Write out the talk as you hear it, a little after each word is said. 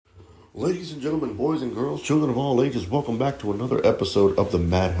Ladies and gentlemen, boys and girls, children of all ages, welcome back to another episode of the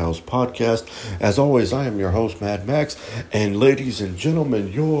Madhouse Podcast. As always, I am your host, Mad Max, and ladies and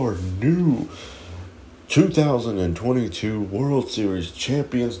gentlemen, your new 2022 World Series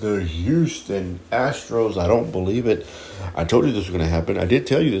champions, the Houston Astros. I don't believe it. I told you this was going to happen. I did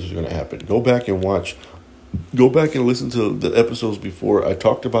tell you this was going to happen. Go back and listen to the episodes before. I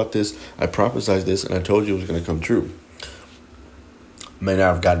talked about this, I prophesized this, and I told you it was going to come true. May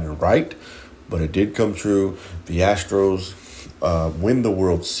not have gotten it right, but it did come true. The Astros win the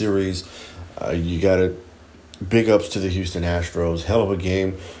World Series. You got to big ups to the Houston Astros. Hell of a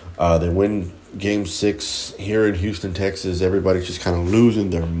game. They win Game 6 here in Houston, Texas. Everybody's just kind of losing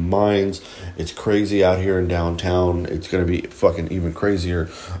their minds. It's crazy out here in downtown. It's going to be fucking even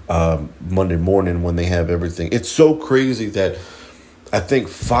crazier Monday morning when they have everything. It's so crazy that I think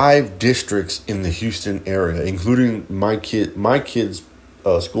 5 districts in the Houston area, including my kids'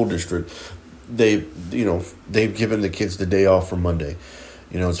 school district, they've given the kids the day off for Monday.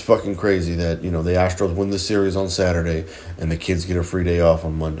 It's fucking crazy that, the Astros win the series on Saturday and the kids get a free day off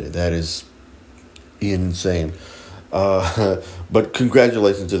on Monday. That is insane. But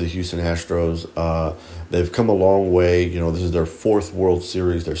congratulations to the Houston Astros. They've come a long way. This is their 4th World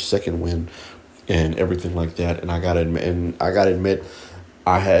Series, their 2nd win, and everything like that. And I gotta admit,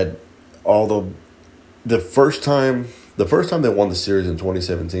 I had all the first time they won the series in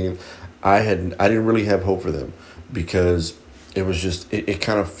 2017, I didn't really have hope for them because it was just it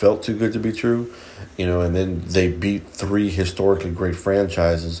kind of felt too good to be true, and then they beat 3 historically great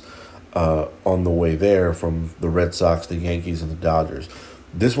franchises on the way there, from the Red Sox, the Yankees, and the Dodgers.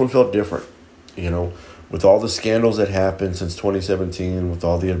 This one felt different, with all the scandals that happened since 2017, with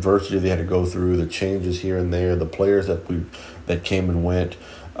all the adversity they had to go through, the changes here and there, the players that came and went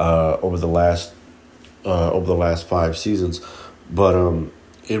over the last 5 seasons. But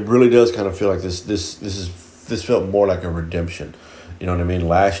it really does kind of feel like this felt more like a redemption. You know what I mean?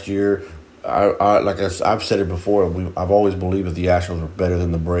 Last year, I've said it before, I've always believed that the Astros were better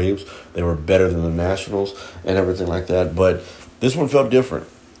than the Braves. They were better than the Nationals and everything like that. But this one felt different.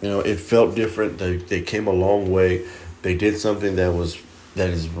 It felt different. They came a long way. They did something that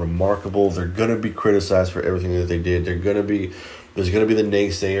is remarkable. They're gonna be criticized for everything that they did. There's gonna be the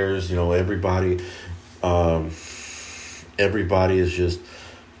naysayers. Everybody is just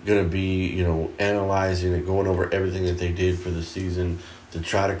gonna be analyzing and going over everything that they did for the season to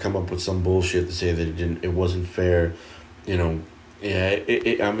try to come up with some bullshit to say that it wasn't fair. It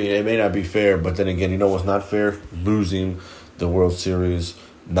may not be fair, but then again, what's not fair? Losing the World Series,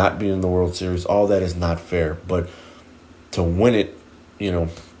 not being in the World Series, all that is not fair. But to win it,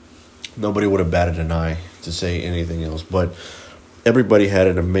 nobody would have batted an eye to say anything else. But everybody had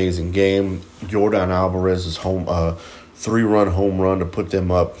an amazing game. Yordan Alvarez's 3-run home run to put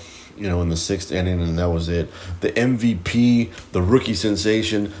them up, in the 6th inning, and that was it. The MVP, the rookie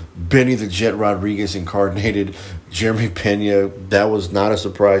sensation, Benny the Jet Rodriguez incarnated, Jeremy Pena. That was not a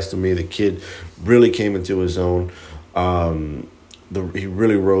surprise to me. The kid really came into his own. He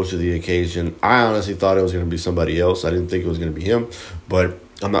really rose to the occasion. I honestly thought it was going to be somebody else. I didn't think it was going to be him, but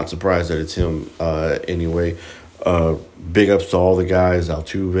I'm not surprised that it's him anyway. Big ups to all the guys,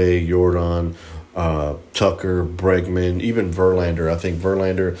 Altuve, Yordan, Tucker, Bregman, even Verlander. I think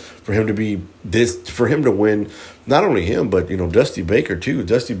Verlander, for him to win, not only him, but, Dusty Baker too.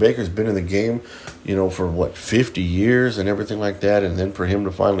 Dusty Baker's been in the game, for 50 years and everything like that. And then for him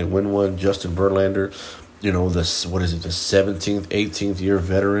to finally win one, Justin Verlander, the 17th, 18th year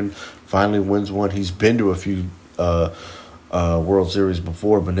veteran, finally wins one. He's been to a few World Series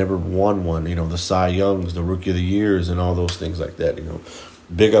before, but never won one. The Cy Youngs, the Rookie of the Years, and all those things like that.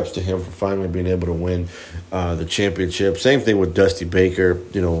 Big ups to him for finally being able to win the championship. Same thing with Dusty Baker.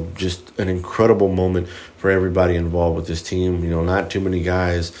 Just an incredible moment for everybody involved with this team. Not too many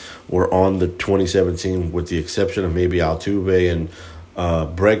guys were on the 2017, with the exception of maybe Altuve and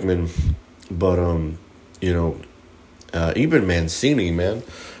Bregman. But even Mancini, man.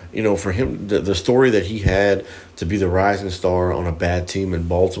 For him, the story that he had to be the rising star on a bad team in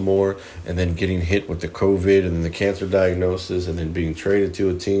Baltimore, and then getting hit with the COVID and then the cancer diagnosis, and then being traded to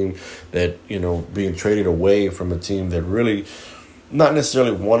a team that, being traded away from a team that really not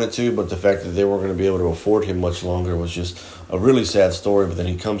necessarily wanted to, but the fact that they weren't going to be able to afford him much longer was just a really sad story. But then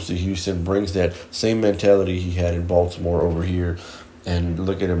he comes to Houston, brings that same mentality he had in Baltimore over here. And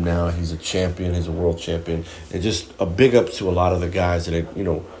look at him now. He's a champion. He's a world champion. And just a big up to a lot of the guys that,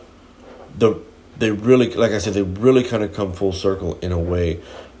 they really, like I said, they really kind of come full circle in a way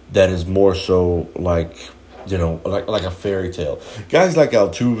that is more so like, like a fairy tale. Guys like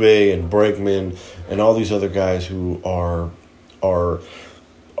Altuve and Bregman and all these other guys who are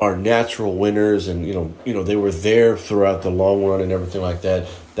are natural winners, and they were there throughout the long run and everything like that.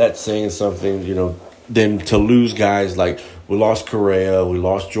 That's saying something, Then to lose guys like we lost Correa, we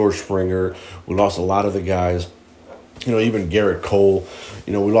lost George Springer, we lost a lot of the guys, even Garrett Cole.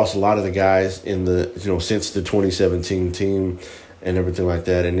 We lost a lot of the guys in the since the 2017 team and everything like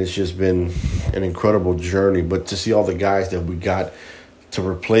that, and it's just been an incredible journey. But to see all the guys that we got to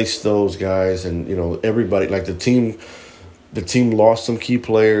replace those guys, and everybody, like the team lost some key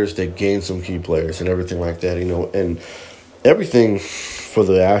players, they gained some key players and everything like that, and everything for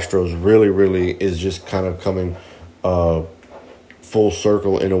the Astros really, really is just kind of coming full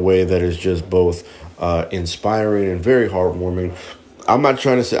circle in a way that is just both inspiring and very heartwarming. I'm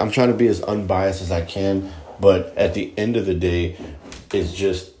trying to be as unbiased as I can, but at the end of the day,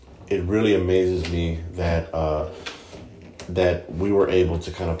 it really amazes me that that we were able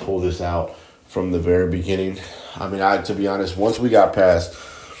to kind of pull this out from the very beginning. I mean, to be honest, once we got past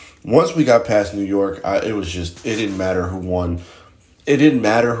New York, it didn't matter who won. It didn't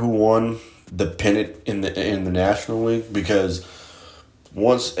matter who won the pennant in the National League, because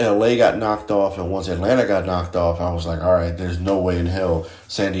once LA got knocked off and once Atlanta got knocked off, I was like, all right, there's no way in hell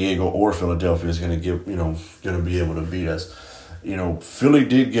San Diego or Philadelphia is going to be able to beat us. Philly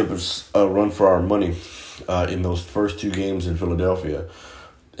did give us a run for our money in those first two games in Philadelphia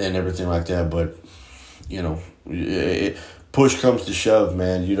and everything like that, but push comes to shove,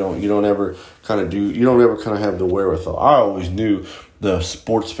 man. You don't ever kind of have the wherewithal. I always knew the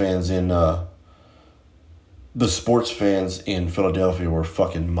sports fans in Philadelphia were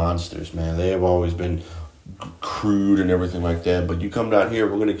fucking monsters, man. They have always been crude and everything like that. But you come down here,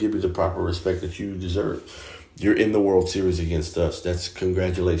 we're going to give you the proper respect that you deserve. You're in the World Series against us. That's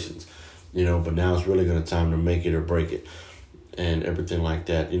congratulations. But now it's really going to time to make it or break it and everything like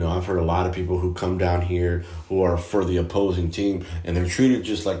that. I've heard a lot of people who come down here who are for the opposing team, and they're treated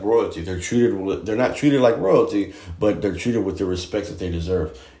just like royalty. They're not treated like royalty, but they're treated with the respect that they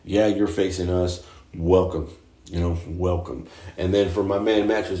deserve. Yeah, you're facing us. Welcome. Welcome. And then for my man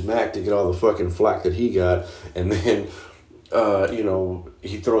Mattress Mac to get all the fucking flack that he got, and then,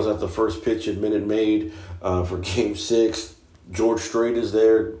 he throws out the first pitch at Minute Maid for Game 6. George Strait is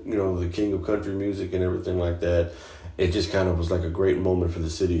there, the king of country music and everything like that. It just kind of was like a great moment for the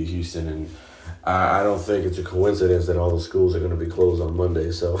city of Houston, and I don't think it's a coincidence that all the schools are going to be closed on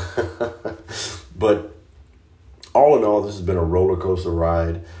Monday. So, but all in all, this has been a roller coaster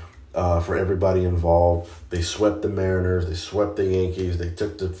ride for everybody involved. They swept the Mariners, they swept the Yankees, they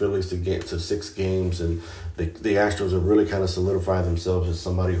took the Phillies to 6 games, and the Astros have really kind of solidified themselves as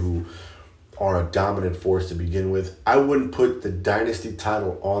somebody who are a dominant force to begin with. I wouldn't put the dynasty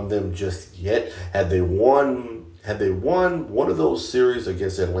title on them just yet. Had they won one of those series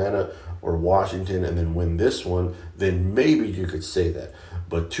against Atlanta or Washington and then win this one, then maybe you could say that.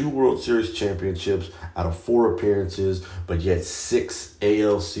 But 2 World Series championships out of 4 appearances, but yet 6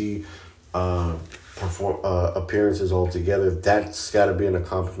 ALC appearances altogether, that's got to be an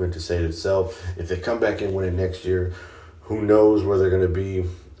accomplishment to say it itself. If they come back and win it next year, who knows where they're going to be,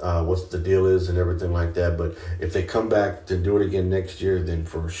 what the deal is and everything like that. But if they come back to do it again next year, then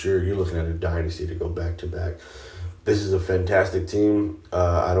for sure you're looking at a dynasty to go back-to-back. This is a fantastic team.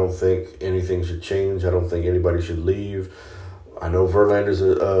 I don't think anything should change. I don't think anybody should leave. I know Verlander's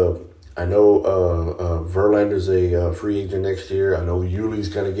a free agent next year. I know Yuli's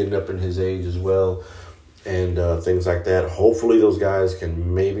kind of getting up in his age as well, and things like that. Hopefully those guys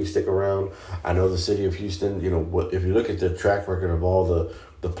can maybe stick around. I know the city of Houston, if you look at the track record of all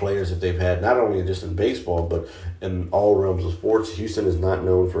the players that they've had, not only just in baseball, but in all realms of sports, Houston is not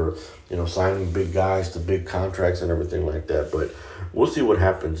known for, signing big guys to big contracts and everything like that. But we'll see what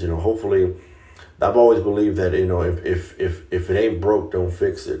happens. Hopefully, I've always believed that, if it ain't broke, don't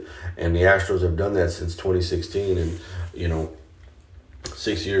fix it. And the Astros have done that since 2016. And,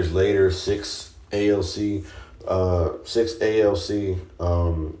 6 years later, 6 ALC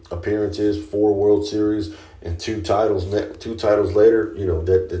appearances, 4 World Series, and 2 titles. 2 titles later,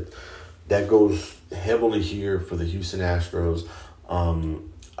 that goes heavily here for the Houston Astros.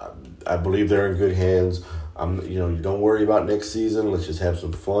 I believe they're in good hands. You don't worry about next season. Let's just have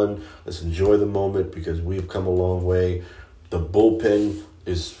some fun. Let's enjoy the moment because we've come a long way. The bullpen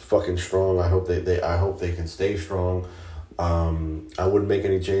is fucking strong. I hope they can stay strong. I wouldn't make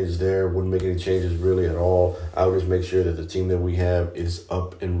any changes there. Wouldn't make any changes really at all. I would just make sure that the team that we have is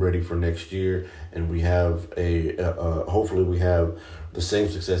up and ready for next year, and we have hopefully we have the same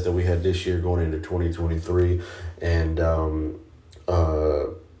success that we had this year going into 2023. And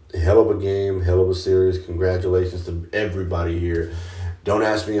hell of a game, hell of a series. Congratulations to everybody here. Don't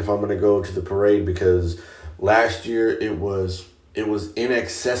ask me if I'm going to go to the parade because last year it was it was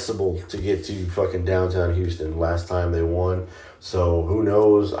inaccessible to get to fucking downtown Houston last time they won. So who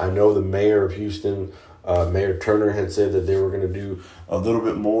knows? I know the mayor of Houston, Mayor Turner, had said that they were going to do a little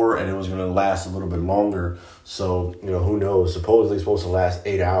bit more and it was going to last a little bit longer. So, who knows? Supposedly it's supposed to last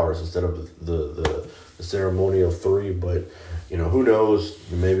 8 hours instead of the ceremonial 3. But, who knows?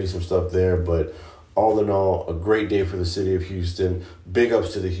 Maybe some stuff there. But all in all, a great day for the city of Houston. Big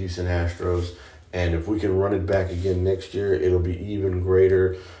ups to the Houston Astros. And if we can run it back again next year, it'll be even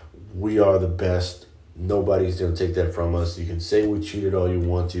greater. We are the best. Nobody's going to take that from us. You can say we cheated all you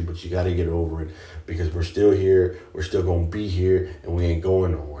want to, but you got to get over it because we're still here. We're still going to be here, and we ain't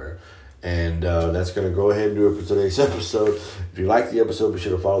going nowhere. And that's going to go ahead and do it for today's episode. If you like the episode, be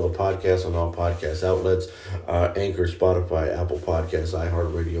sure to follow the podcast on all podcast outlets. Anchor, Spotify, Apple Podcasts,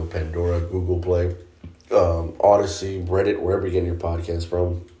 iHeartRadio, Pandora, Google Play, Odyssey, Reddit, wherever you get your podcasts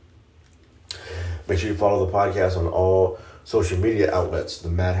from. Make sure you follow the podcast on all social media outlets, the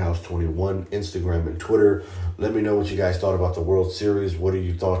Madhouse21, Instagram, and Twitter. Let me know what you guys thought about the World Series. What are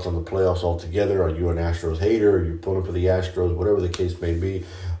your thoughts on the playoffs altogether? Are you an Astros hater? Are you pulling for the Astros? Whatever the case may be,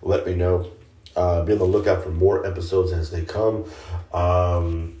 let me know. Be on the lookout for more episodes as they come.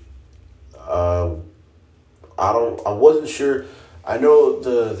 I wasn't sure. I know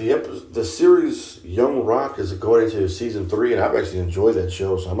the series Young Rock is going into season 3, and I've actually enjoyed that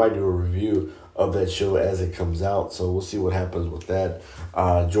show, so I might do a review of that show as it comes out. So we'll see what happens with that.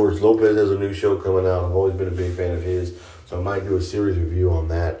 George Lopez has a new show coming out. I've always been a big fan of his, so I might do a series review on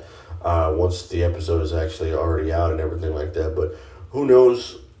that once the episode is actually already out and everything like that. But who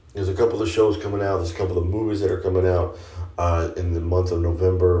knows? There's a couple of shows coming out. There's a couple of movies that are coming out in the month of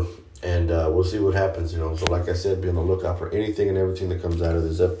November. And we'll see what happens, So like I said, be on the lookout for anything and everything that comes out of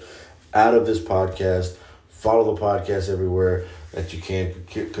this podcast. Follow the podcast everywhere that you can.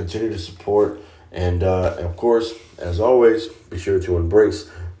 Continue to support. And of course, as always, be sure to embrace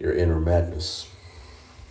your inner madness.